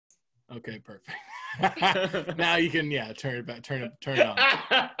Okay, perfect. Now you can, turn it back, turn it on.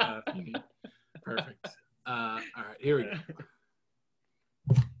 If you need. Perfect. All right, here we go.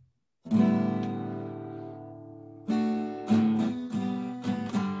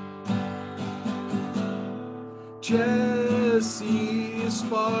 Jesse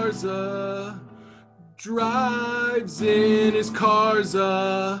Esparza drives in his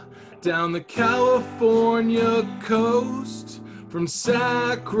Carza down the California coast from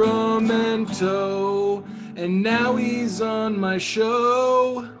Sacramento, and now he's on my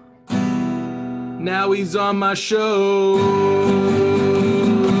show. Now he's on my show.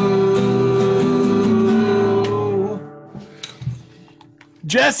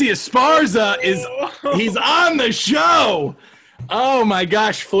 Jesse Esparza he's on the show. Oh my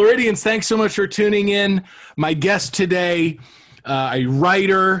gosh, Floridians, thanks so much for tuning in. My guest today, a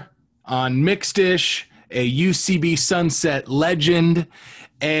writer on Mixed-ish, a UCB Sunset legend,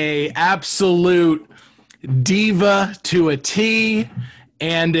 a absolute diva to a T,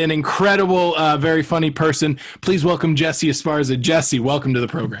 and an incredible, very funny person. Please welcome Jesse Esparza. Jesse, welcome to the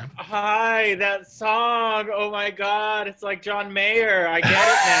program. Hi, that song. Oh my God. It's like John Mayer. I get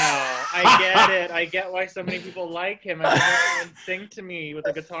it now. I get it. I get why so many people like him. I've never anyone sing to me with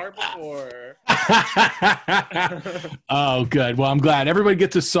a guitar before. Oh, good. Well, I'm glad. Everybody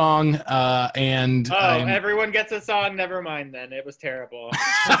gets a song. Everyone gets a song. Never mind then. It was terrible.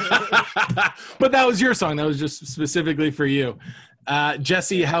 But that was your song. That was just specifically for you.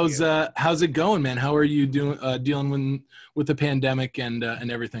 Jesse, how's it going, man? How are you dealing with the pandemic and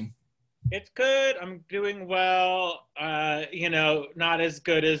everything? It's good. I'm doing well. Not as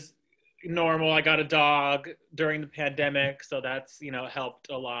good as normal. I got a dog during the pandemic, so that's, helped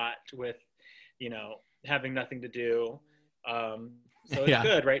a lot with, having nothing to do. So it's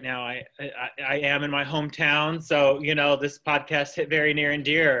good right now. I am in my hometown, so this podcast hit very near and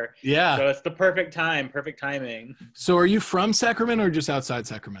dear. Yeah. So it's the perfect timing. So are you from Sacramento or just outside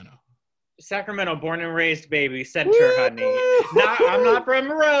Sacramento? Sacramento, born and raised, baby. Center, honey. I'm not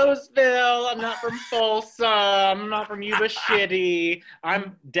from Roseville. I'm not from Folsom. I'm not from Yuba Shitty.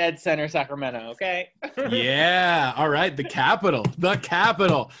 I'm dead center Sacramento, okay? Yeah. All right. The capital.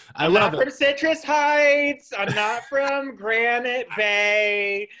 I'm not from Citrus Heights. I'm not from Granite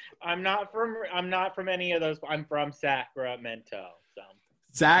Bay. I'm not from any of those. I'm from Sacramento. So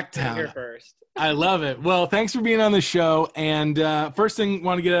Sacktown. Here first. I love it. Well, thanks for being on the show. And first thing,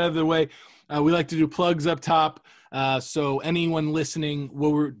 want to get out of the way. We like to do plugs up top. So anyone listening,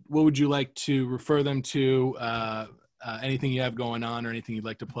 what would you like to refer them to? Anything you have going on or anything you'd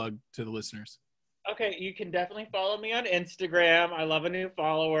like to plug to the listeners? Okay, you can definitely follow me on Instagram. I love a new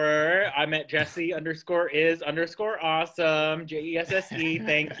follower. I'm at Jesse_is_awesome. JESSE.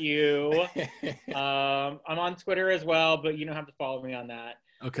 Thank you. I'm on Twitter as well, but you don't have to follow me on that.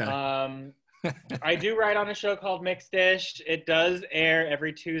 Okay. I do write on a show called Mixed-ish. It does air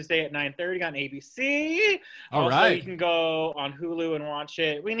every Tuesday at 9:30 on ABC. All also, right. You can go on Hulu and watch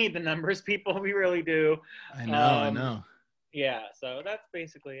it. We need the numbers, people. We really do. I know. Yeah, so that's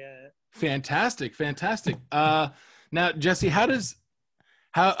basically it. Fantastic. Now, Jesse, how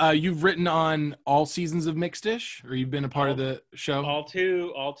you've written on all seasons of Mixed-ish, or you've been a part of the show? All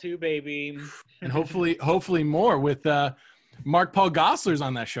two, baby. And hopefully more with Mark Paul Gosselaar's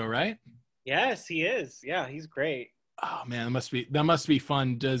on that show, right? Yes, he is. Yeah, he's great. Oh man, that must be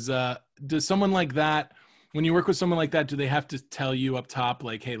fun. Does someone like that, when you work with someone like that, do they have to tell you up top,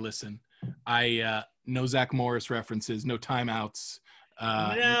 like, hey, listen, I no Zach Morris references, no timeouts?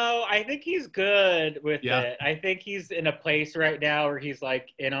 No, I think he's good with it. I think he's in a place right now where he's like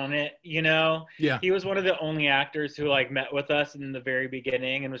in on it, Yeah. He was one of the only actors who like met with us in the very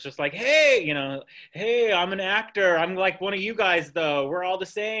beginning and was just like, hey, hey, I'm an actor. I'm like one of you guys though. We're all the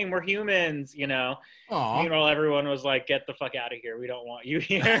same. We're humans, Aww. Meanwhile, everyone was like, get the fuck out of here. We don't want you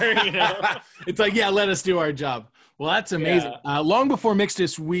here, It's like, yeah, let us do our job. Well, that's amazing. Yeah. Long before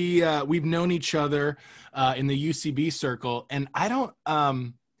Mixed-ish, we've known each other in the UCB circle, and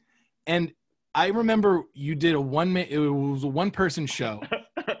and I remember you did it was a one-person show,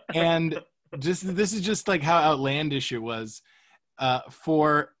 and this is just like how outlandish it was. I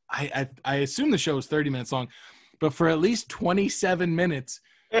assume the show was 30 minutes long, but for at least 27 minutes,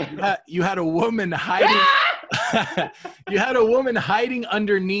 you had a woman hiding. You had a woman hiding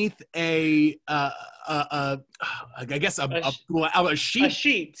underneath a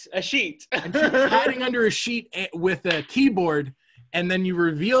sheet. A sheet. And she was hiding under a sheet with a keyboard, and then you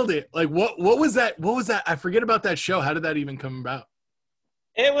revealed it. Like, what was that? What was that? I forget about that show. How did that even come about?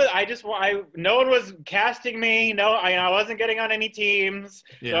 It was. No one was casting me. No, I wasn't getting on any teams.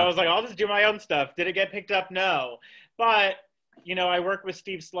 Yeah. So I was like, I'll just do my own stuff. Did it get picked up? No, but you know, I worked with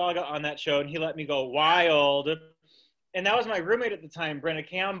Steve Slaga on that show, and he let me go wild. And that was my roommate at the time, Brenna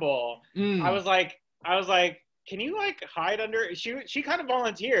Campbell. I was like, can you like hide under? She kind of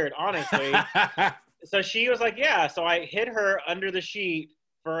volunteered, honestly. So she was like, yeah. So I hid her under the sheet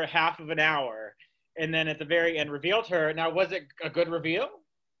for half of an hour, and then at the very end revealed her. Now, was it a good reveal?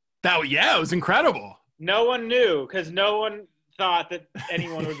 Yeah, it was incredible. No one knew, because no one thought that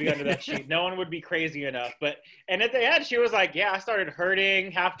anyone would be under that sheet. No one would be crazy enough. And at the end, she was like, yeah, I started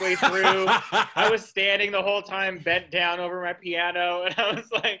hurting halfway through. I was standing the whole time, bent down over my piano. And I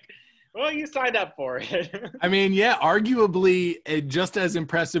was like, well, you signed up for it. I mean, yeah, arguably a just as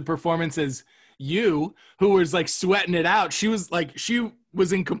impressive performance as you, who was like sweating it out. She was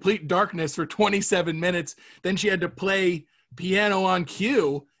in complete darkness for 27 minutes. Then she had to play piano on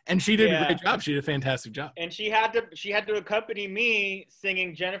cue. And she did a great job. She did a fantastic job. And she had to accompany me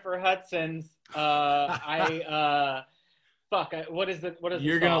singing Jennifer Hudson's what is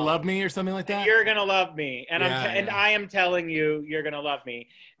You're Gonna Love Me or something like that? You're Gonna Love Me. And I am telling you, you're gonna love me.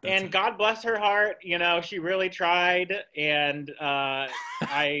 That's and God bless her heart, you know, she really tried. And I'm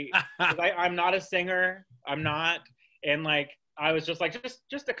not a singer. I'm not. And like I was just like,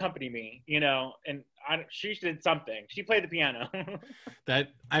 just accompany me, you know, and she did something. She played the piano.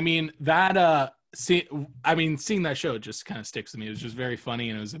 Seeing that show just kind of sticks with me. It was just very funny,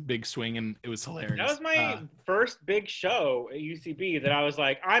 and it was a big swing, and it was hilarious. That was my first big show at UCB that I was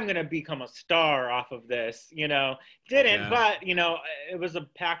like, I'm going to become a star off of this, you know. But, you know, it was a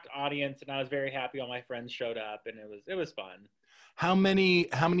packed audience, and I was very happy all my friends showed up, and it was fun. How many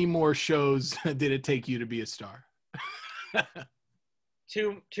more shows did it take you to be a star?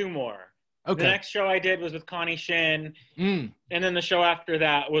 Two more. Okay. The next show I did was with Connie Shin, and then the show after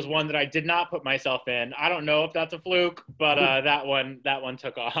that was one that I did not put myself in. I don't know if that's a fluke, but that one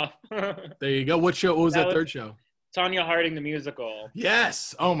took off. There you go. What was that third show? Tonya Harding the musical.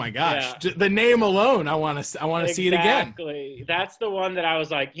 Yes. Oh my gosh. Yeah. The name alone, I want to see it again. Exactly. That's the one that I was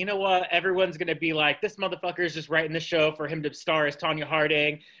like, you know what? Everyone's going to be like, this motherfucker is just writing the show for him to star as Tonya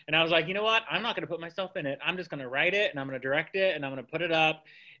Harding. And I was like, you know what? I'm not going to put myself in it. I'm just going to write it, and I'm going to direct it, and I'm going to put it up.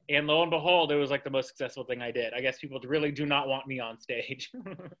 And lo and behold, it was like the most successful thing I did. I guess people really do not want me on stage.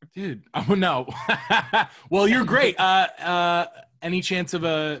 Dude, oh no. Well, you're great. Any chance of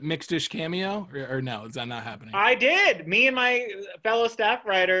a mixed-ish cameo or no? Is that not happening? I did. Me and my fellow staff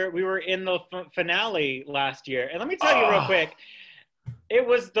writer, we were in the finale last year. And let me tell you real quick, it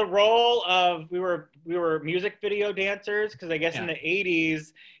was the role of, we were music video dancers, because I guess in the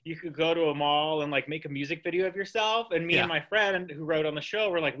 80s, you could go to a mall and like make a music video of yourself. And me and my friend who wrote on the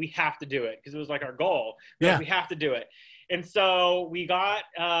show were like, we have to do it, because it was like our goal. Like, we have to do it. And so we got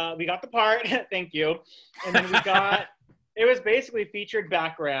the part. Thank you. And then it was basically featured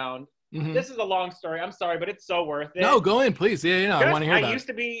background. Mm-hmm. This is a long story. I'm sorry, but it's so worth it. No, go in, please. Yeah, I want to hear about it.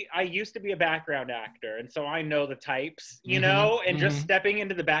 I used to be a background actor, and so I know the types, you know, and just stepping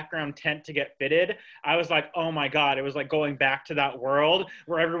into the background tent to get fitted, I was like, oh my God, it was like going back to that world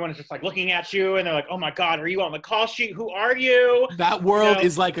where everyone's just like looking at you, and they're like, oh my God, are you on the call sheet? Who are you? That world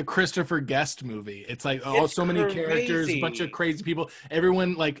is like a Christopher Guest movie. It's like, so many characters, a bunch of crazy people.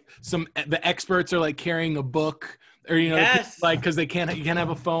 Everyone, like the experts are like carrying a book. Or, you know, like, because you can't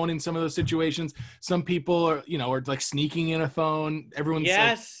have a phone in some of those situations. Some people are, you know, are like sneaking in a phone. Everyone's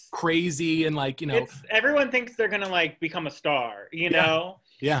like crazy, and like, you know, everyone thinks they're gonna like become a star, you know.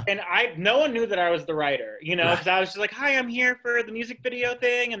 Yeah. And no one knew that I was the writer, you know, because I was just like, hi, I'm here for the music video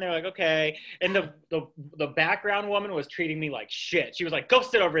thing. And they're like, okay. And the background woman was treating me like shit. She was like, go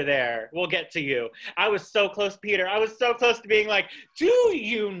sit over there. We'll get to you. I was so close, Peter. I was so close to being like, do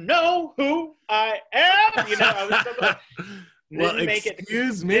you know who I am? You know, I was so close.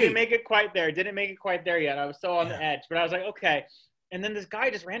 Didn't make it quite there. Didn't make it quite there yet. I was so on the edge. But I was like, okay. And then this guy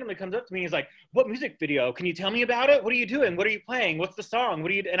just randomly comes up to me. He's like, what music video? Can you tell me about it? What are you doing? What are you playing? What's the song?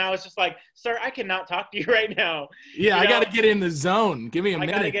 And I was just like, sir, I cannot talk to you right now. Yeah, I got to get in the zone. Give me a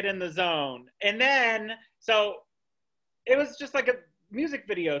minute. I got to get in the zone. And then, so it was just like a music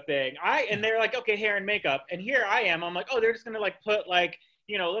video thing. And they're like, okay, hair and makeup. And here I am. I'm like, oh, they're just going to like put like,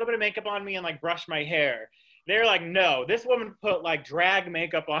 you know, a little bit of makeup on me and like brush my hair. They're like, no, this woman put like drag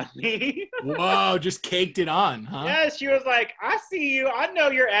makeup on me. Whoa, just caked it on, huh? Yeah, she was like, I see you. I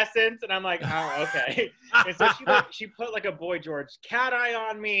know your essence. And I'm like, oh, okay. And so she put like a Boy George cat eye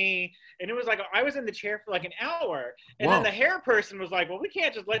on me. And it was like, I was in the chair for like an hour. And then the hair person was like, well, we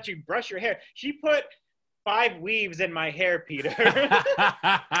can't just let you brush your hair. She put 5 weaves in my hair, Peter. He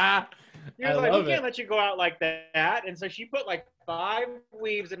was like, we can't let you go out like that. And so she put like 5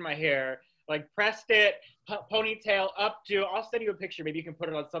 weaves in my hair, like pressed it, ponytail up to. I'll send you a picture. Maybe you can put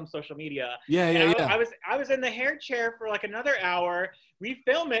it on some social media. Yeah. I was in the hair chair for like another hour. We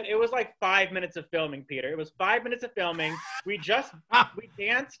film it. It was like 5 minutes of filming, Peter. It was 5 minutes of filming. We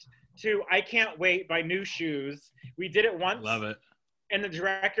danced to "I Can't Wait" by New Shoes. We did it once. Love it. And the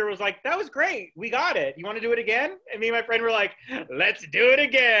director was like, "That was great. We got it. You want to do it again?" And me and my friend were like, "Let's do it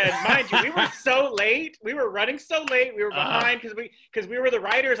again." Mind you, we were so late. We were running so late. We were behind because we were the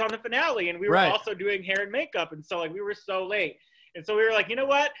writers on the finale, and we were also doing hair and makeup. And so like we were so late. And so we were like, you know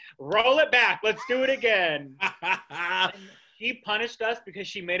what? Roll it back. Let's do it again. And she punished us because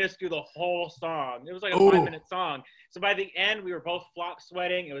she made us do the whole song. It was like a 5-minute song. So by the end, we were both flop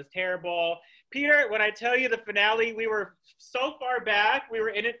sweating. It was terrible. Peter, when I tell you the finale, we were so far back, we were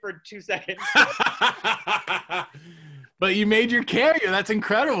in it for 2 seconds. But you made your carrier. That's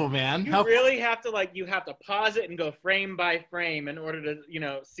incredible, man. You really have to you have to pause it and go frame by frame in order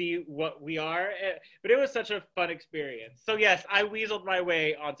to, see what we are. But it was such a fun experience. So yes, I weaseled my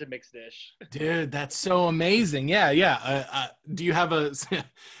way onto Mixed Dish. Dude, that's so amazing. Yeah. Do you have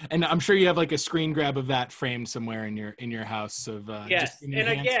and I'm sure you have like a screen grab of that framed somewhere in your house of yes. just an and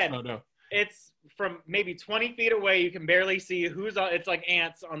again, photo. It's from maybe 20 feet away. You can barely see who's on. It's like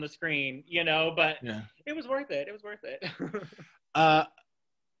ants on the screen, but it was worth it. It was worth it.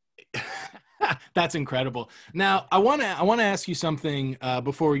 That's incredible. Now I want to ask you something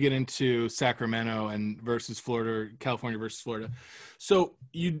before we get into Sacramento and versus Florida, California versus Florida. So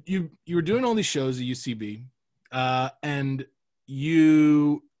you were doing all these shows at UCB, and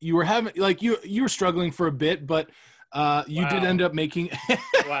you were having you were struggling for a bit, but you did end up making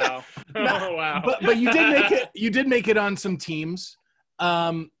wow. Wow. But you did make it on some teams,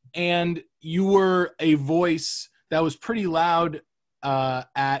 and you were a voice that was pretty loud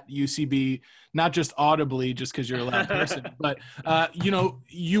at UCB, not just audibly just because you're a loud person, but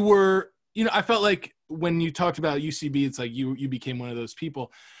you were, I felt like when you talked about UCB, it's like you became one of those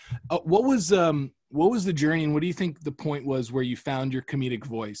people. What was the journey, and what do you think the point was where you found your comedic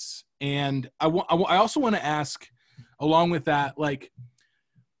voice? And I also want to ask, along with that,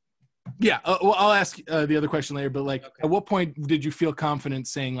 I'll ask the other question later, but at what point did you feel confident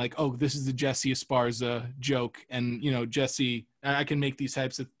saying oh, this is the Jesse Esparza joke, and Jesse, I can make these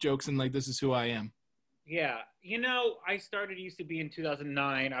types of jokes, and this is who I am? Yeah. I started UCB in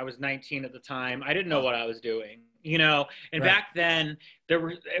 2009. I was 19 at the time. I didn't know what I was doing, and back then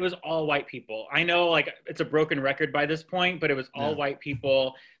it was all white people. I know it's a broken record by this point, but it was all white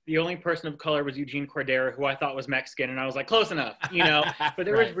people. The only person of color was Eugene Cordera, who I thought was Mexican. And I was like, close enough, but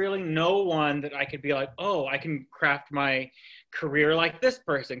there was really no one that I could be like, oh, I can craft my career like this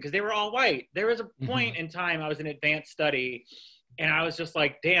person. Cause they were all white. There was a point in time I was in advanced study, and I was just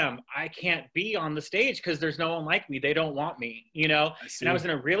like, damn, I can't be on the stage because there's no one like me. They don't want me, And I was in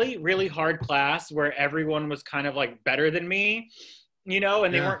a really, really hard class where everyone was kind of better than me,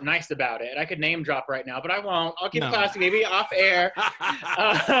 and they weren't nice about it. I could name drop right now, but I won't. I'll keep classy, maybe off air.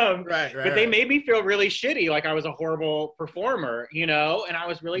 But they made me feel really shitty, like I was a horrible performer, and I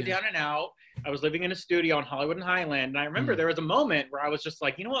was really down and out. I was living in a studio on Hollywood and Highland, and I remember there was a moment where I was just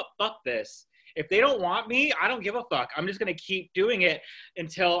like, you know what, fuck this. If they don't want me, I don't give a fuck. I'm just going to keep doing it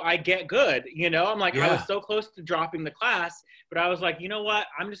until I get good. I'm like, I was so close to dropping the class, but I was like, you know what?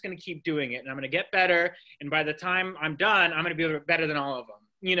 I'm just going to keep doing it, and I'm going to get better. And by the time I'm done, I'm going to be better than all of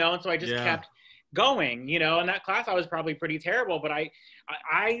them, And so I just kept going, In that class, I was probably pretty terrible, but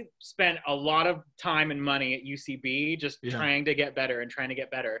I spent a lot of time and money at UCB just trying to get better and trying to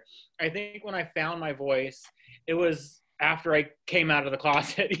get better. I think when I found my voice, it was after I came out of the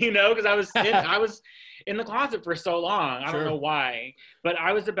closet, because I was in the closet for so long. I don't know why, but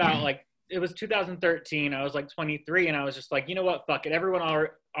I was about it was 2013. I was 23, and I was just like, you know what? Fuck it. Everyone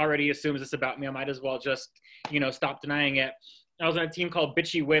already assumes this about me. I might as well just, stop denying it. I was on a team called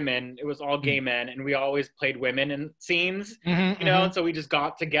Bitchy Women. It was all gay men, and we always played women in scenes, and so we just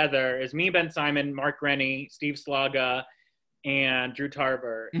got together as me, Ben Simon, Mark Rennie, Steve Slaga, and Drew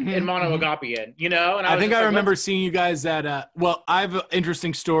Tarver and Mono Agapian, and I think I remember seeing you guys at I have an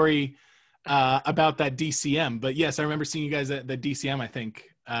interesting story about that DCM, but yes, I remember seeing you guys at the DCM, I think.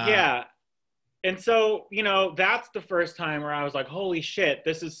 And so, that's the first time where I was like, holy shit,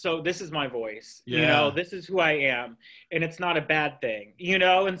 this is my voice, this is who I am, and it's not a bad thing,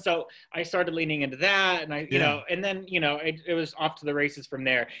 and so I started leaning into that, and and then, it was off to the races from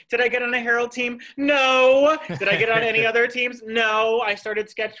there. Did I get on a Herald team? No. Did I get on any other teams? No. I started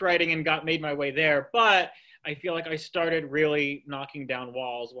sketch writing and made my way there, but I feel like I started really knocking down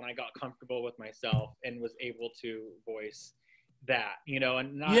walls when I got comfortable with myself and was able to voice that,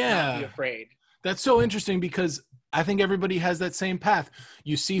 and not be afraid. That's so interesting because I think everybody has that same path.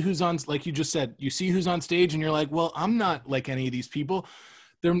 You see who's on, like you just said, you see who's on stage and you're like, well, I'm not like any of these people.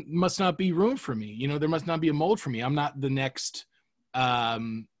 There must not be room for me. You know, there must not be a mold for me. I'm not the next,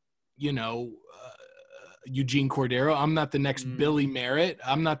 you know, Eugene Cordero. I'm not the next Billy Merritt.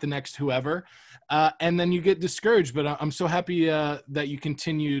 I'm not the next whoever. And then you get discouraged, but I'm so happy that you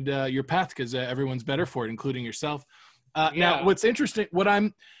continued your path, because everyone's better for it, including yourself. Now, what's interesting,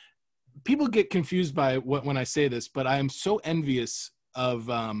 people get confused by when I say this, but I am so envious of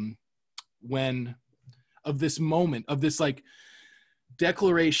this moment, of this like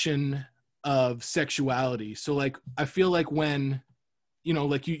declaration of sexuality. So like, I feel like when, you know,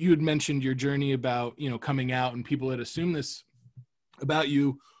 like you had mentioned your journey about, you know, coming out, and people had assumed this about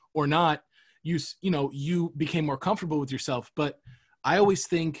you or not, you know, you became more comfortable with yourself. But I always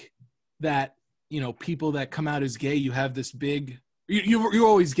think that, you know, people that come out as gay, you have this big, you're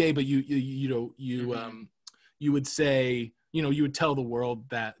always gay, but you would say, you know, you would tell the world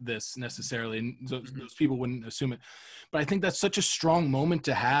that this necessarily, and those people wouldn't assume it. But I think that's such a strong moment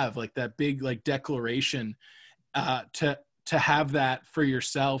to have, like that big, like declaration, to have that for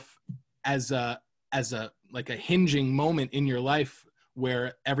yourself as a like a hinging moment in your life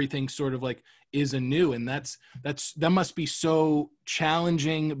where everything sort of like is anew. And that must be so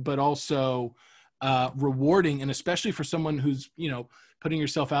challenging, but also rewarding. And especially for someone who's, you know, putting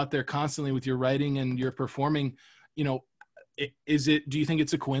yourself out there constantly with your writing and your performing, you know, do you think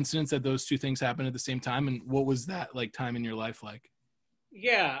it's a coincidence that those two things happen at the same time? And what was that like time in your life like?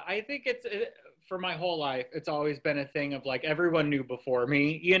 Yeah, I think for my whole life, it's always been a thing of like, everyone knew before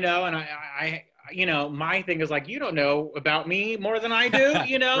me, you know, and I you know, my thing is like, you don't know about me more than I do,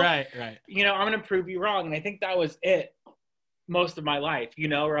 you know? Right. You know, I'm going to prove you wrong. And I think that was it most of my life, you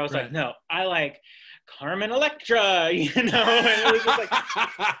know, where I was like, no, I like Carmen Electra, you know, and it was just like,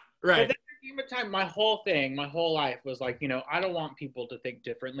 right. But then there came a time, my whole life was like, you know, I don't want people to think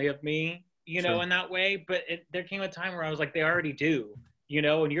differently of me, you know, in that way. But there came a time where I was like, they already do, you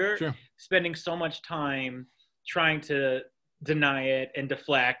know, and you're spending so much time trying to deny it and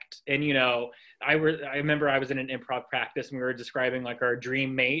deflect. And, you know, I remember I was in an improv practice and we were describing like our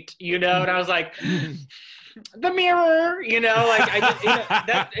dream mate, you know, and I was like, the mirror, you know, like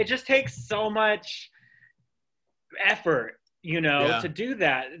it just takes so much effort, you know, to do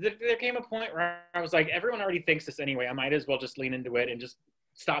that. There came a point where I was like, everyone already thinks this anyway. I might as well just lean into it and just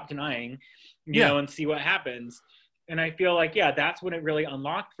stop denying, you know, and see what happens. And I feel like, that's when it really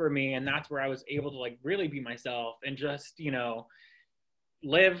unlocked for me. And that's where I was able to like really be myself and just, you know,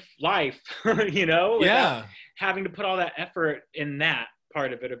 live life, you know, without having to put all that effort in that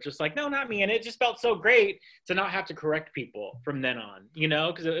part of it of just like, no, not me. And it just felt so great to not have to correct people from then on, you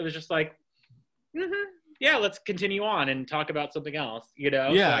know, because it was just like, let's continue on and talk about something else, you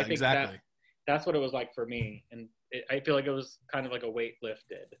know? Yeah, so I think exactly. That's what it was like for me. And I feel like it was kind of like a weight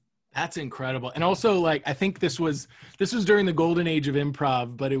lifted. That's incredible. And also, like, I think this was during the golden age of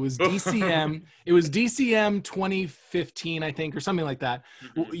improv, but it was DCM. It was DCM 2015, I think, or something like that.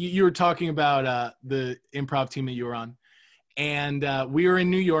 You were talking about the improv team that you were on. And we were in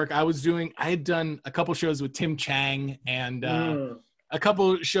New York. I had done a couple shows with Tim Chang and a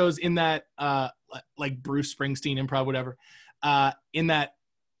couple shows in that, like Bruce Springsteen improv, whatever, in that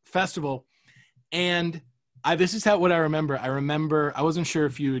festival. And this is what I remember. I wasn't sure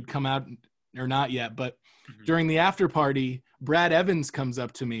if you had come out or not yet, but during the after party, Brad Evans comes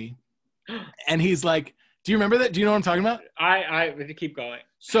up to me and he's like, do you remember that? Do you know what I'm talking about? I keep going.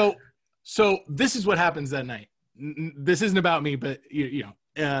 So this is what happens that night. This isn't about me, but you know,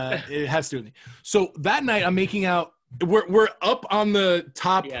 it has to do with me. So that night I'm making out, we're up on the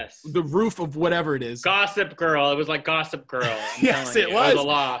top, the roof of whatever it is. Gossip Girl. It was like Gossip Girl. Yes, it was. It was a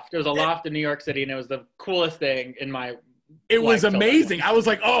loft. It was a loft in New York City, and it was the coolest thing in my It was amazing. I was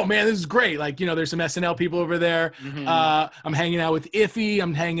like, oh man, this is great. Like, you know, there's some SNL people over there. I'm hanging out with Iffy.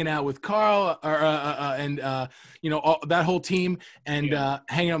 I'm hanging out with Carl and you know, that whole team, and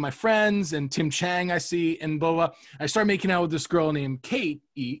hanging out with my friends and Tim Chang I see, and blah, blah. I start making out with this girl named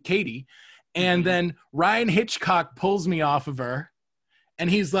Katie. And then Ryan Hitchcock pulls me off of her, and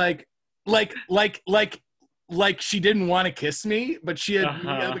he's like she didn't want to kiss me, but she had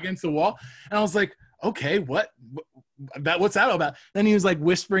me up against the wall. And I was like, okay, what's that all about? Then he was like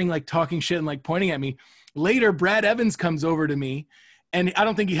whispering, like talking shit and like pointing at me. Later, Brad Evans comes over to me, and I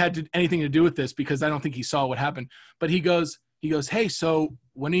don't think he had anything to do with this because I don't think he saw what happened. But he goes, hey, so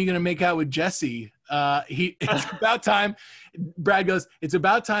when are you going to make out with Jesse? It's about time. Brad goes, it's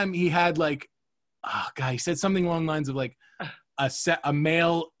about time he had like, oh God, he said something along the lines of like a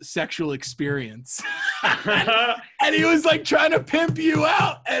male sexual experience. And he was like trying to pimp you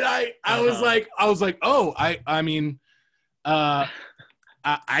out. And I was like, oh, I mean, I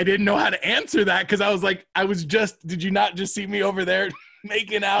didn't know how to answer that. Cause I was like, did you not just see me over there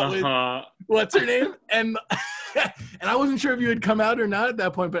making out with what's her name? And, and I wasn't sure if you had come out or not at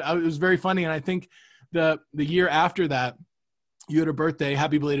that point, but it was very funny. And I think the year after that, you had a birthday,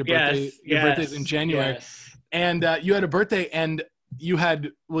 happy belated birthday. Your birthday's in January. Yes. And you had a birthday and you have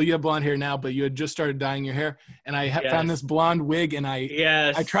blonde hair now, but you had just started dyeing your hair. And I found this blonde wig and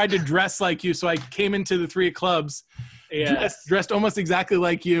I tried to dress like you. So I came into the 3 clubs, dressed almost exactly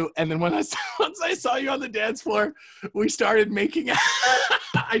like you. And then once I saw you on the dance floor, we started making out.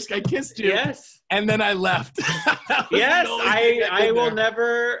 I kissed you. Yes. And then I left. Yes, I will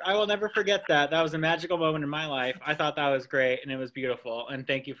never forget that. That was a magical moment in my life. I thought that was great and it was beautiful. And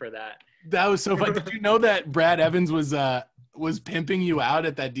thank you for that. That was so fun. Did you know that Brad Evans was pimping you out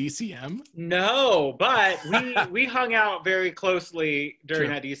at that DCM? No, but we hung out very closely during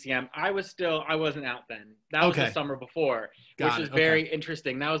that DCM. I wasn't out then. That was the summer before, which is very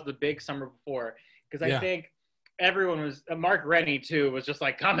interesting. That was the big summer before because I think everyone was, Mark Rennie too, was just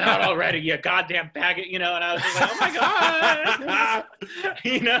like, come out already, you goddamn faggot, and I was just like, oh my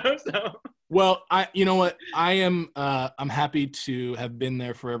God, so. Well, you know what, I'm happy to have been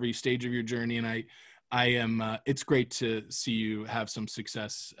there for every stage of your journey. And I am, it's great to see you have some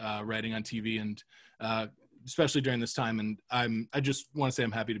success writing on TV and especially during this time. And I just want to say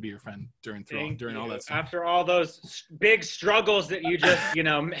I'm happy to be your friend during all that stuff. After all those big struggles that you just,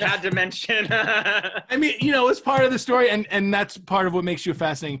 had to mention. I mean, it's part of the story and that's part of what makes you a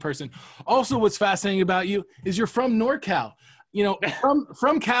fascinating person. Also, what's fascinating about you is you're from NorCal,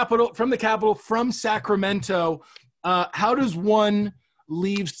 from the capital, from Sacramento. How does one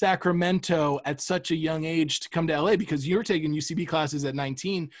leave Sacramento at such a young age to come to LA? Because you were taking UCB classes at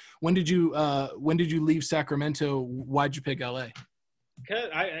 19. When did you leave Sacramento? Why'd you pick LA? Because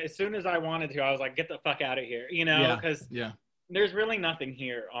as soon as I wanted to, I was like, get the fuck out of here, because there's really nothing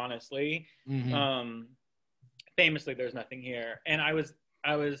here, honestly. Mm-hmm. Famously, there's nothing here. And I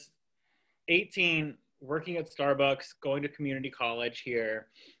was 18, working at Starbucks, going to community college here,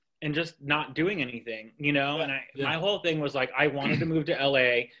 and just not doing anything, and my whole thing was like, I wanted to move to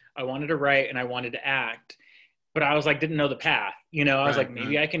LA, I wanted to write and I wanted to act, but I was like, didn't know the path, I was like,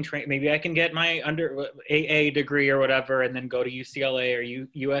 maybe I can train, maybe I can get my AA degree or whatever, and then go to UCLA or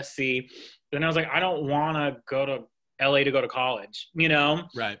USC. Then I was like, I don't want to go to LA to go to college,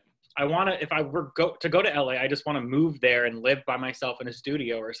 Right. I want to, if I were to go to LA, I just want to move there and live by myself in a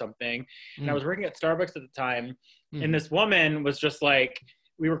studio or something. And I was working at Starbucks at the time. And this woman was just like,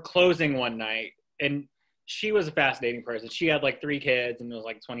 we were closing one night and she was a fascinating person. She had like 3 kids and was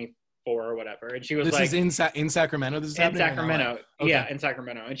like 24 or whatever. And she was this is in Sacramento. This is in Sacramento. Okay. Yeah. In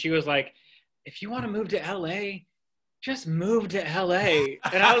Sacramento. And she was like, if you want to move to LA, just move to LA.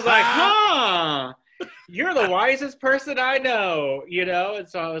 And I was like, huh, you're the wisest person I know, And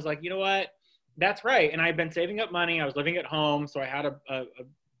so I was like, you know what? That's right. And I've been saving up money. I was living at home. So I had a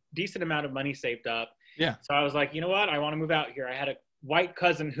decent amount of money saved up. Yeah. So I was like, you know what? I want to move out here. I had a white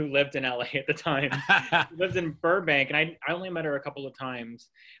cousin who lived in LA at the time. She lived in Burbank, and I only met her a couple of times,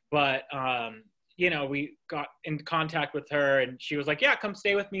 but we got in contact with her, and she was like, yeah, come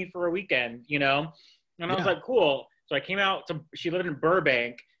stay with me for a weekend, and I was like, cool. So I came out she lived in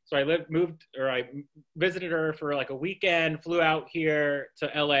Burbank. So I visited her for like a weekend, flew out here to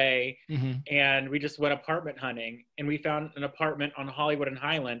LA, and we just went apartment hunting, and we found an apartment on Hollywood and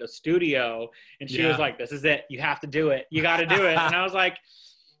Highland, a studio. And she was like, this is it. You have to do it. You got to do it. And I was like,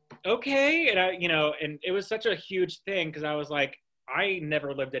 okay. And and it was such a huge thing. Cause I was like, I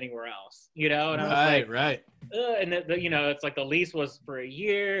never lived anywhere else, and I was like, right. And it's like the lease was for a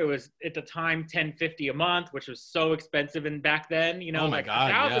year. It was at the time $1,050 a month, which was so expensive. And back then, oh my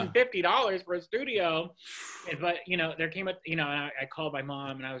God, $1,050 for a studio. But there came and I called my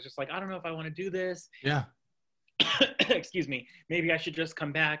mom, and I was just like, I don't know if I want to do this. Yeah. Excuse me. Maybe I should just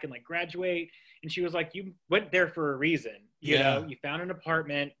come back and like graduate. And she was like, you went there for a reason. You found an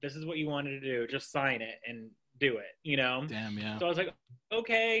apartment. This is what you wanted to do. Just sign it and do it, Damn, yeah. So I was like,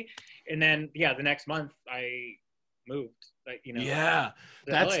 okay. And then the next month I moved, yeah,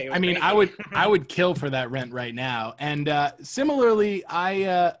 that's LA. I mean, I would kill for that rent right now. And similarly,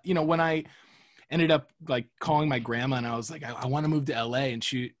 I when I ended up like calling my grandma and I was like, I want to move to LA, and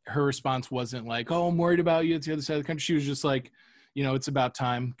her response wasn't like, oh, I'm worried about you, it's the other side of the country. She was just like, you know, it's about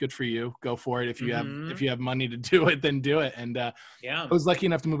time. Good for you. Go for it. If you Mm-hmm. have money to do it, then do it. And Yeah. I was lucky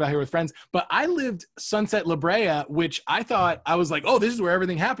enough to move out here with friends, but I lived Sunset La Brea, which I thought, I was like, oh, this is where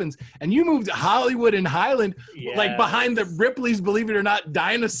everything happens. And you moved to Hollywood and Highland, like behind the Ripley's Believe It or Not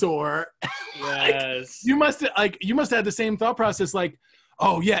dinosaur. Yes. You must have had the same thought process, like,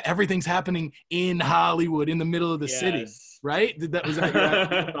 oh yeah, everything's happening in Hollywood, in the middle of the city, right? Was that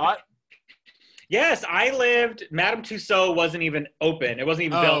your thought? Yes, I lived. Madame Tussauds wasn't even open. It wasn't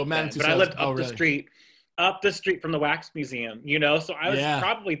even built then, but I lived up the street from the Wax Museum. You know, so I was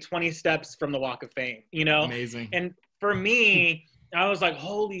probably 20 steps from the Walk of Fame. You know, amazing. And for me, I was like,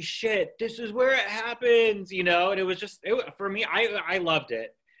 holy shit, this is where it happens. You know, and it was just for me. I loved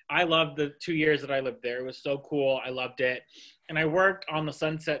it. I loved the 2 years that I lived there. It was so cool. I loved it, and I worked on the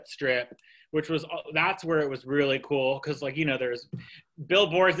Sunset Strip, that's where it was really cool, because, like, you know, there's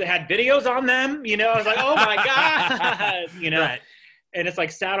billboards that had videos on them, you know. I was like, oh my god, you know. Right. And it's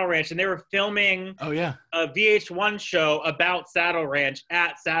like Saddle Ranch, and they were filming a VH1 show about Saddle Ranch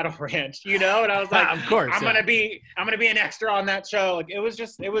at Saddle Ranch, you know. And I was like, of course, I'm gonna be an extra on that show. Like, it was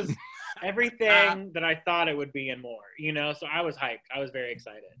everything that I thought it would be and more, you know. So I was hyped. I was very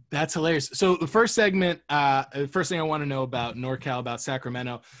excited. That's hilarious. So the first segment, the first thing I want to know about NorCal, about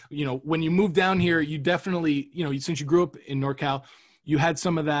Sacramento, you know, when you moved down here, you definitely, you know, since you grew up in NorCal, you had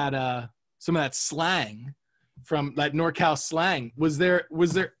some of that slang, from that NorCal slang. Was there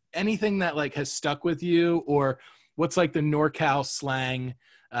anything that like has stuck with you, or what's like the NorCal slang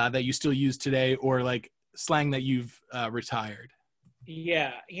that you still use today, or like slang that you've retired?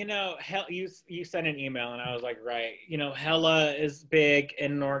 Yeah, you know, you sent an email and I was like, right, you know, hella is big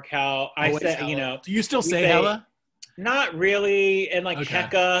in NorCal. I said, hella. You know, do you still say hella? Not really, and like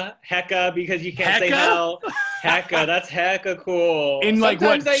hecka, because you can't say hell. Hecka, that's hecka cool. In like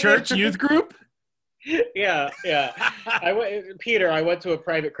sometimes what, church youth group? Yeah. I went to a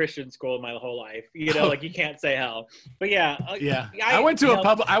private Christian school my whole life. You know, like, you can't say hell. But yeah. I went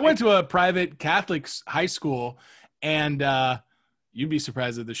to a private Catholic high school, and you'd be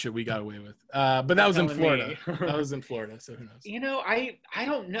surprised at the shit we got away with. But that was in Florida. That was in Florida, so who knows? You know, I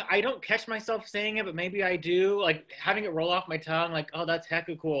don't know. I don't catch myself saying it, but maybe I do. Like, having it roll off my tongue, like, oh, that's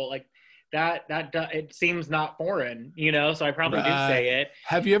hecka cool. Like, that it seems not foreign, you know, so I probably do say it.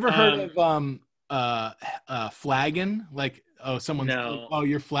 Have you ever heard of flagging? Like, oh, someone's like, oh,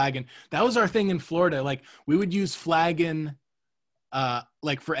 you're flagging. That was our thing in Florida. Like, we would use flagging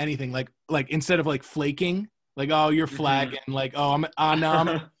like for anything. Like instead of like flaking, like, oh, you're flagging. Like, oh, I'm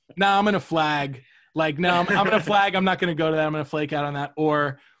gonna flag. Like, no, I'm gonna flag. I'm not gonna go to that. I'm gonna flake out on that.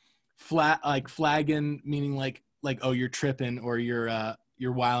 Or flagging, meaning like, oh, you're tripping, or you're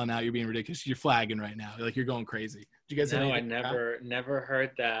wilding out. You're being ridiculous. You're flagging right now. Like, you're going crazy. Did you guys have anything? I never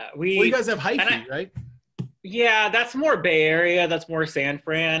heard that. Well, you guys have hyphy, right? Yeah, that's more Bay Area. That's more San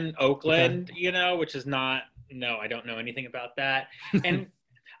Fran, Oakland, you know, which is not. No, I don't know anything about that. And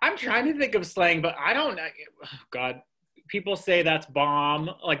I'm trying to think of slang, but I don't. Oh God, people say that's bomb,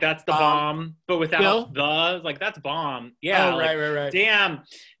 like that's the bomb, but without the, like, that's bomb. Yeah, oh, right. Damn,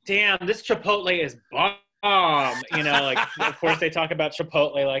 this Chipotle is bomb. You know, like, of course they talk about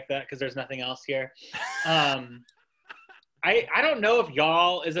Chipotle like that because there's nothing else here. I don't know if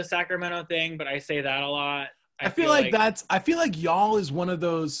y'all is a Sacramento thing, but I say that a lot. I feel like y'all is one of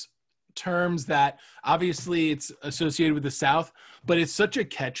those terms that obviously it's associated with the South, but it's such a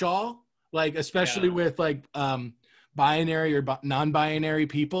catch-all, like, especially with like binary or non-binary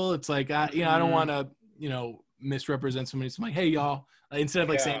people. It's like, you know, I don't want to, you know, misrepresent somebody. So I'm like, hey, y'all, instead of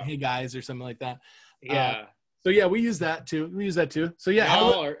like saying, hey, guys, or something like that. Yeah. So yeah, we use that too. So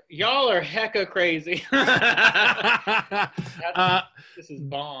yeah, y'all are hecka crazy. This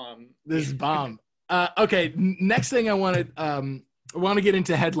is bomb. Okay, next thing I want to get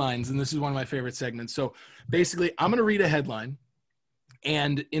into headlines, and this is one of my favorite segments. So basically, I'm going to read a headline,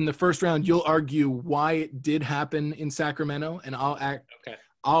 and in the first round, you'll argue why it did happen in Sacramento, and I'll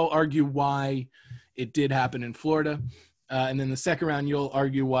argue why it did happen in Florida. And then the second round, you'll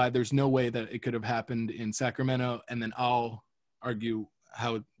argue why there's no way that it could have happened in Sacramento. And then I'll argue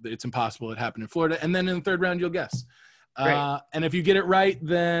how it's impossible it happened in Florida. And then in the third round, you'll guess. And if you get it right,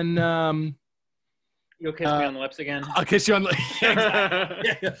 then you'll kiss me on the lips again. I'll kiss you on the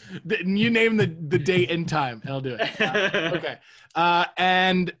lips. You name the date and time, and I'll do it. Okay.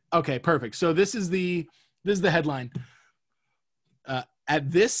 Okay, perfect. So this is the headline.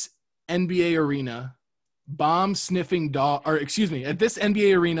 At this NBA arena, at this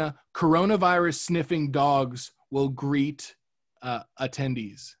NBA arena, coronavirus sniffing dogs will greet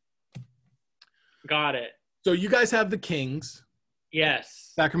attendees. Got it. So you guys have the Kings.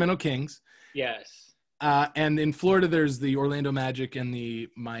 Yes. Sacramento Kings. Yes. And in Florida, there's the Orlando Magic and the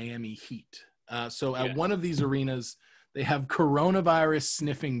Miami Heat. So at one of these arenas, they have coronavirus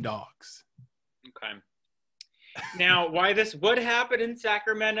sniffing dogs. Okay. Now, why this would happen in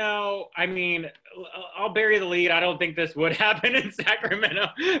Sacramento, I mean, I'll bury the lead. I don't think this would happen in Sacramento.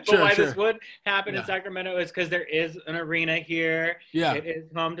 But this would happen in Sacramento is because there is an arena here. Yeah. It is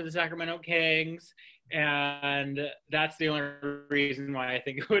home to the Sacramento Kings. And that's the only reason why I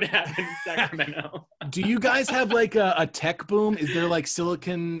think it would happen in Sacramento. Do you guys have like a tech boom? Is there like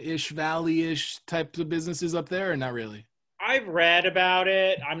Silicon-ish, Valley-ish types of businesses up there or not really? I've read about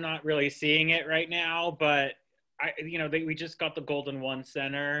it. I'm not really seeing it right now, but we just got the Golden One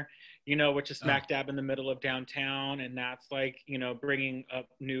Center, which is smack dab in the middle of downtown. And that's like, bringing up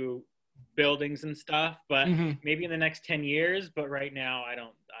new buildings and stuff, but maybe in the next 10 years. But right now, I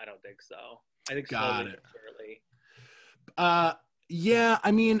don't think so. I think got it. Surely. Yeah,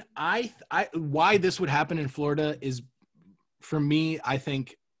 I mean, I why this would happen in Florida is, for me, I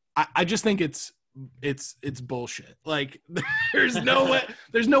think, I just think it's bullshit. Like, there's no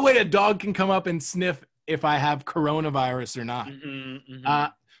way a dog can come up and sniff if I have coronavirus or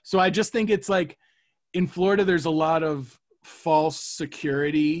not. So I just think it's like, in Florida, there's a lot of false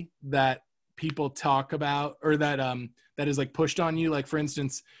security that people talk about, or that is like pushed on you. Like, for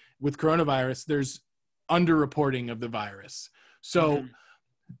instance, with coronavirus, there's underreporting of the virus. So,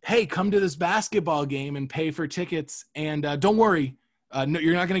 hey, come to this basketball game and pay for tickets. And don't worry, no,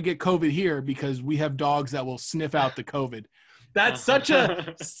 you're not going to get COVID here because we have dogs that will sniff out the COVID. That's such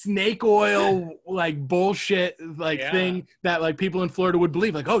a snake oil, like, bullshit, like, thing that, like, people in Florida would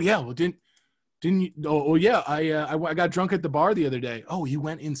believe. Like, oh yeah, well, didn't you? Oh yeah, I got drunk at the bar the other day. Oh, you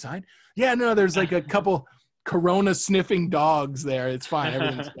went inside? Yeah, no, there's like a couple corona sniffing dogs there. It's fine.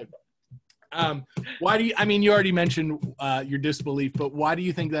 Everything's good. Why do you, I mean, you already mentioned your disbelief, but why do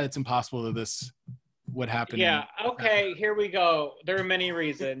you think that it's impossible that this would happen? Yeah. Okay. Here we go. There are many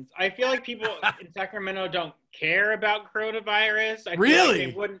reasons. I feel like people in Sacramento don't care about coronavirus. I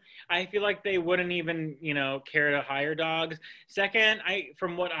feel like they wouldn't even, care to hire dogs. Second,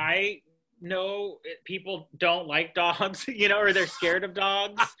 from what I know, people don't like dogs, or they're scared of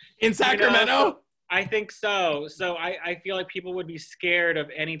dogs. In Sacramento? I think so. So I feel like people would be scared of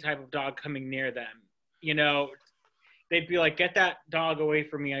any type of dog coming near them. They'd be like, get that dog away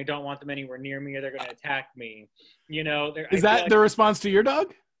from me. I don't want them anywhere near me or they're going to attack me. Is that the response to your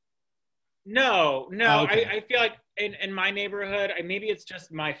dog? No. Oh, okay. I feel like in my neighborhood, maybe it's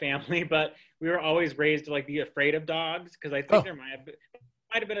just my family, but we were always raised to like be afraid of dogs because I think there might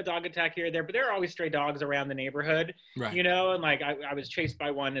have been a dog attack here or there, but there are always stray dogs around the neighborhood, right. And like I was chased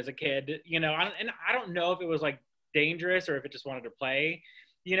by one as a kid, and I don't know if it was like dangerous or if it just wanted to play,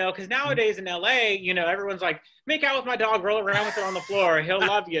 because nowadays in LA, everyone's like, make out with my dog, roll around with it on the floor, he'll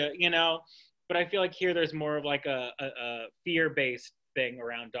love you, but I feel like here there's more of like a fear-based thing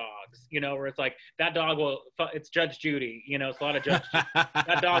around dogs, where it's like that dog it's Judge Judy, it's a lot of Judge Judy.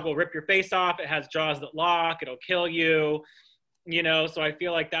 That dog will rip your face off, it has jaws that lock, it'll kill you. So I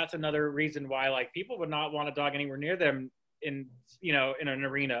feel like that's another reason why like people would not want a dog anywhere near them in an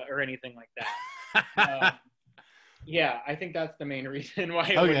arena or anything like that. Yeah, I think that's the main reason why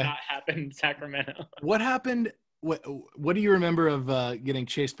it would not happen in Sacramento. What happened? What do you remember of getting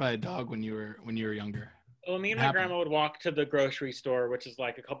chased by a dog when you were younger? Well, me and my grandma would walk to the grocery store, which is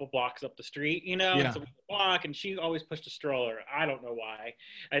like a couple blocks up the street, Yeah. And so we would walk, and she always pushed a stroller. I don't know why.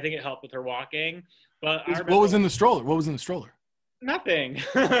 I think it helped with her walking. But what was in the stroller? Nothing.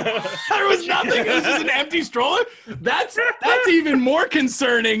 There was nothing. It was just an empty stroller. That's even more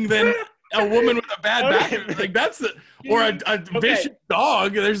concerning than a woman with a bad back. Like or a vicious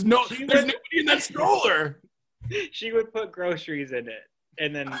dog. There's nobody in that stroller. She would put groceries in it,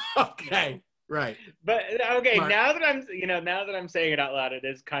 and then right. But Smart. Now that I'm saying it out loud, it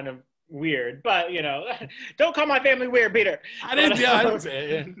is kind of weird. But don't call my family weird, Peter. I didn't say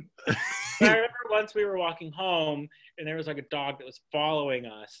it. I remember once we were walking home and there was like a dog that was following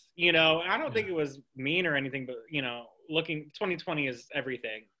us, I don't think it was mean or anything, but 2020 is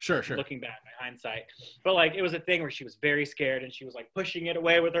everything. Sure. Looking back by hindsight. But like, it was a thing where she was very scared and she was like pushing it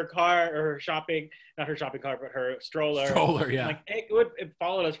away with her car or not her shopping cart, but her stroller. Yeah. And, like it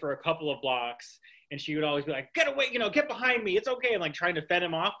followed us for a couple of blocks and she would always be like, get away, get behind me. It's okay. And like trying to fend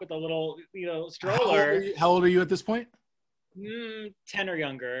him off with a little, stroller. How old are you at this point? 10 or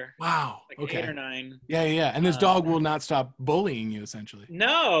younger. Wow. Like Okay. 8 or 9. Yeah. And this dog will not stop bullying you, essentially.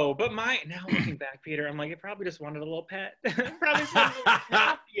 No, but now looking back, Peter, I'm like, it probably just wanted a little pet. Probably just wanted a little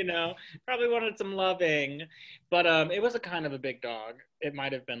pet, probably wanted some loving. But it was a kind of a big dog. It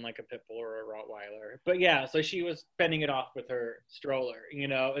might have been like a pit bull or a Rottweiler. But yeah, so she was fending it off with her stroller,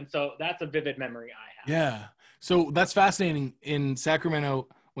 and so that's a vivid memory I have. Yeah. So that's fascinating. In Sacramento,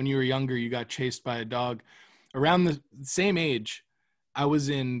 when you were younger, you got chased by a dog. Around the same age, I was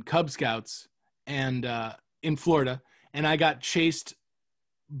in Cub Scouts and in Florida, and I got chased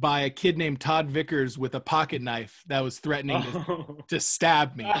by a kid named Todd Vickers with a pocket knife that was threatening to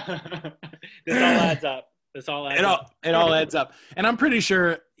stab me. This all adds up. It all adds up. And I'm pretty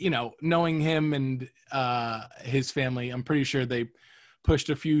sure, knowing him and his family, I'm pretty sure they pushed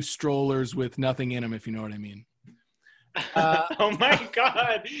a few strollers with nothing in them, if you know what I mean. Oh my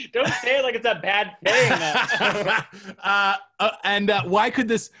God! Don't say it like it's a bad thing. And why could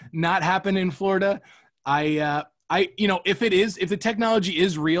this not happen in Florida? If the technology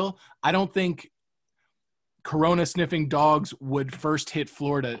is real, I don't think corona sniffing dogs would first hit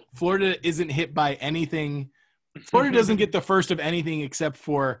Florida. Florida isn't hit by anything. Florida doesn't get the first of anything except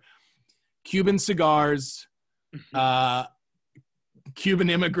for Cuban cigars, Cuban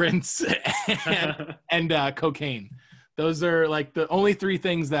immigrants, and cocaine. Those are like the only 3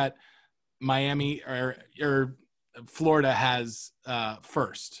 things that Miami or Florida has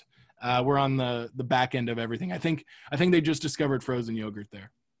first. We're on the back end of everything. I think they just discovered frozen yogurt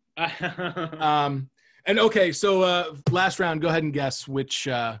there. And okay, so last round, go ahead and guess which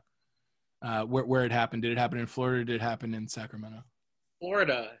where it happened. Did it happen in Florida? Or did it happen in Sacramento?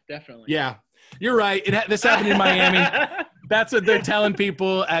 Florida, definitely. Yeah, you're right. This happened in Miami. That's what they're telling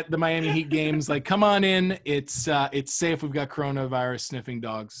people at the Miami Heat games. Like, come on in. It's safe. We've got coronavirus sniffing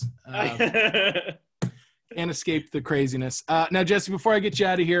dogs. Can't escape the craziness. Now, Jesse, before I get you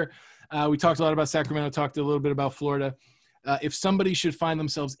out of here, we talked a lot about Sacramento, talked a little bit about Florida. If somebody should find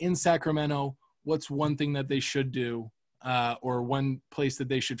themselves in Sacramento, what's one thing that they should do or one place that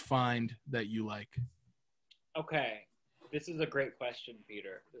they should find that you like? Okay. This is a great question,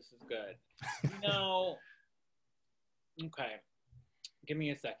 Peter. This is good. Okay. Give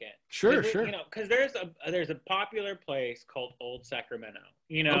me a second. Sure. Because there's a popular place called Old Sacramento.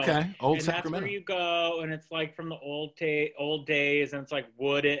 Okay, Old Sacramento. That's where you go, and it's like from the old days, and it's like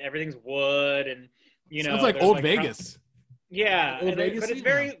wood. Everything's wood, and sounds like old Vegas. Yeah, but it's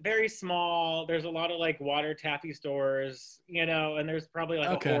very, very small. There's a lot of like water taffy stores, and there's probably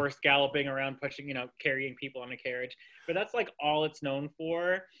like a horse galloping around, pushing, carrying people on a carriage. But that's like all it's known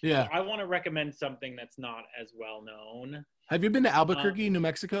for. Yeah. So I want to recommend something that's not as well known. Have you been to Albuquerque, New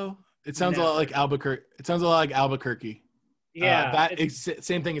Mexico? It sounds a lot like Albuquerque. It sounds a lot like Albuquerque. Yeah.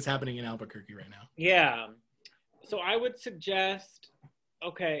 Same thing is happening in Albuquerque right now. Yeah. So I would suggest,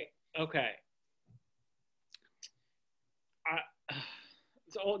 okay.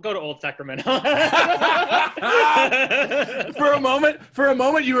 So go to Old Sacramento. For a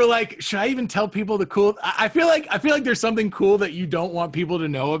moment, you were like, "Should I even tell people the cool?" I feel like there's something cool that you don't want people to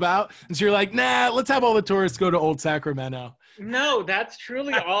know about, and so you're like, "Nah, let's have all the tourists go to Old Sacramento." No, that's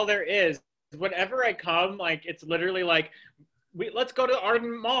truly all there is. Whenever I come, like it's literally like, let's go to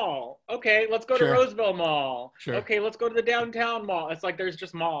Arden Mall. Okay, let's go to Roseville Mall. Sure. Okay, let's go to the downtown mall. It's like there's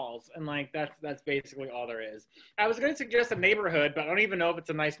just malls, and like that's basically all there is. I was going to suggest a neighborhood, but I don't even know if it's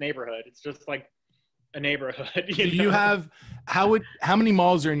a nice neighborhood. It's just like a neighborhood. You have how many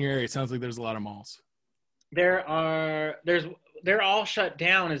malls are in your area? It sounds like there's a lot of malls. They're all shut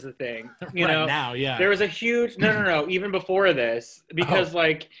down is the thing. Right now, yeah. There was a huge no, even before this, because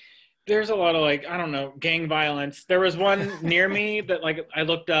like there's a lot of like, I don't know, gang violence. There was one near me that like I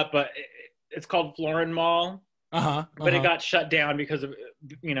looked up, but it's called Florin Mall. But it got shut down because of,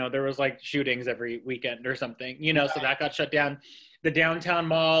 there was like shootings every weekend or something, so that got shut down. The downtown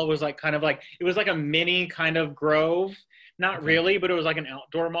mall was like kind of like, it was like a mini kind of Grove. Not really, but it was like an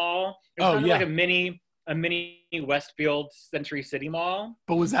outdoor mall. It was kind of like a mini Westfield Century City Mall.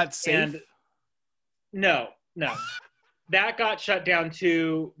 But was that safe? And no. That got shut down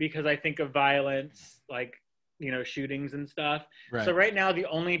too because I think of violence, like, shootings and stuff. Right. So right now the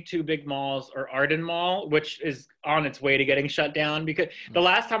only 2 big malls are Arden Mall, which is on its way to getting shut down because the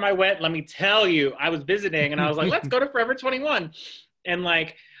last time I went, let me tell you, I was visiting and I was like, let's go to Forever 21. And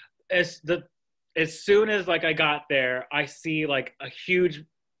like as soon as like I got there, I see like a huge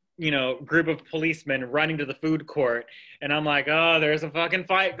group of policemen running to the food court. And I'm like, oh, there's a fucking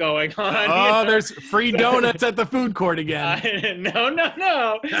fight going on. Oh, there's free donuts at the food court again.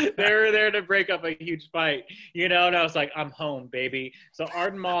 No. They were there to break up a huge fight, and I was like, I'm home, baby. So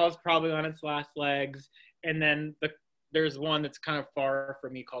Arden Mall is probably on its last legs. And then there's one that's kind of far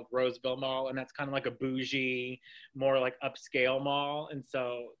from me called Roseville Mall, and that's kind of like a bougie, more like upscale mall. And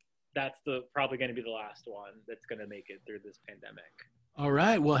so that's probably going to be the last one that's going to make it through this pandemic. All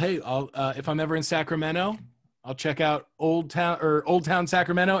right. Well, hey, I'll if I'm ever in Sacramento, I'll check out Old Town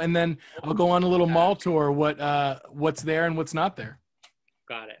Sacramento, and then I'll go on a little mall tour. What's there and what's not there.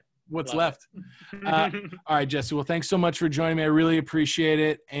 Got it. What's Love left. All right, Jesse. Well, thanks so much for joining me. I really appreciate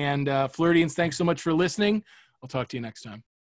it. And Floridians, thanks so much for listening. I'll talk to you next time.